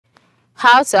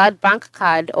How to add bank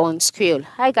card on Skrill.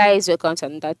 Hi guys, welcome to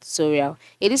another tutorial.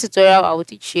 In this tutorial, I will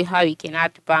teach you how you can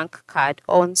add bank card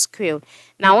on Skrill.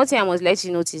 Now, one thing I must let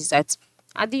you notice is that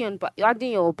adding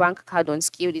your bank card on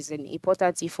Skrill is an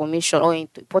important information or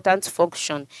important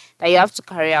function that you have to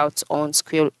carry out on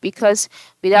Skrill, because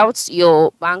without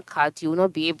your bank card, you will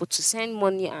not be able to send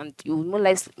money and you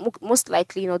will most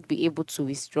likely not be able to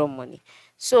withdraw money.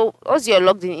 So once you're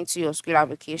logged in into your Skrill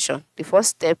application, the first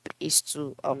step is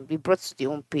to be brought to the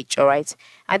home page, all right?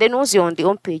 And then once you're on the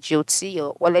home page, you'll see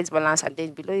your wallet balance, and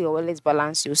then below your wallet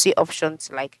balance, you'll see options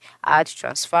like add,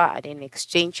 transfer, and then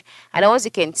exchange. And then once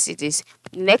you can see this,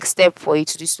 the next step for you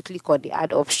to do is to click on the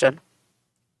add option.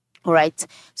 All right.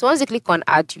 So once you click on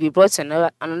add, you'll be brought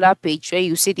to another page where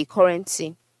you see the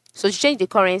currency. So to change the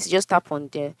currency, just tap on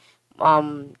the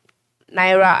um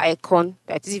Naira icon.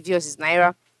 That is, if yours is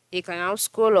Naira, you can now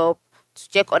scroll up to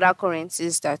check other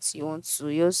currencies that you want to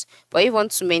use. But if you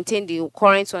want to maintain the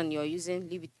current one you're using,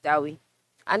 leave it that way.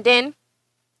 And then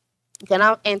you can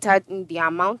now enter in the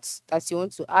amount that you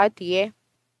want to add here.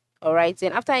 All right,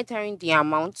 then after entering the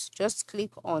amount, just click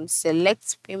on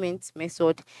select payment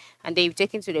method, and then you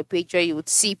take into the page where you would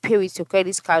see pay with your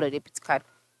credit card or debit card.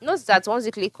 Note that once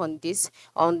you click on this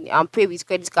on pay with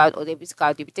credit card or debit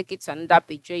card, you'll be taken to another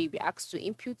page where you'll be asked to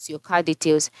input your card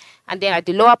details, and then at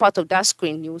the lower part of that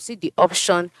screen you will see the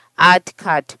option add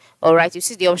card. All right, you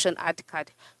see the option add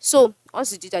card. So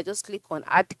once you do that, just click on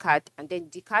add card, and then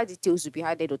the card details will be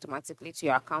added automatically to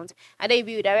your account, and then you'll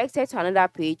be redirected to another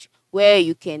page where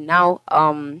you can now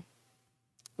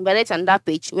redirected to another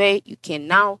page where you can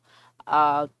now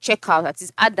check out, that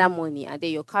is add that money, and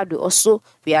then your card will also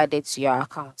be added to your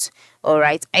account. All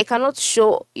right, I cannot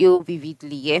show you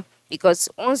vividly here, because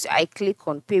once I click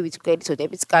on pay with credit or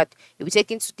debit card, you'll be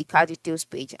taken to the card details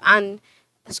page, and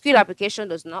the Skrill application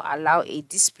does not allow a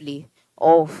display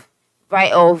of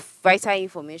vital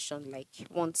information like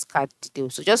one's card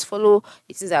details. So just follow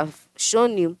the things I've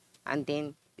shown you, and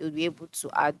then you'll be able to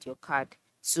add your card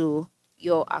to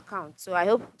your account. So I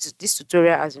hope this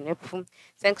tutorial has been helpful.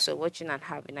 Thanks for watching and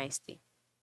have a nice day.